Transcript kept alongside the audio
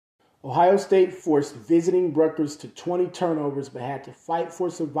Ohio State forced visiting Rutgers to 20 turnovers but had to fight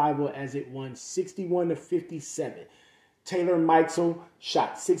for survival as it won 61-57. Taylor Mikesell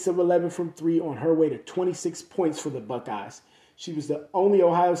shot 6 of 11 from 3 on her way to 26 points for the Buckeyes. She was the only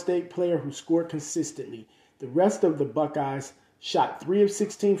Ohio State player who scored consistently. The rest of the Buckeyes shot 3 of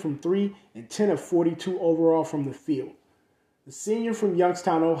 16 from 3 and 10 of 42 overall from the field. The senior from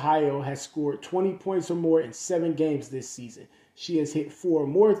Youngstown, Ohio, has scored 20 points or more in 7 games this season. She has hit 4 or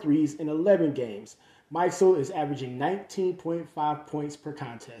more threes in 11 games. Mikesell is averaging 19.5 points per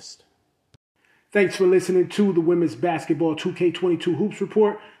contest. Thanks for listening to the Women's Basketball 2K22 Hoops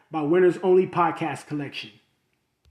Report by Winners Only Podcast Collection.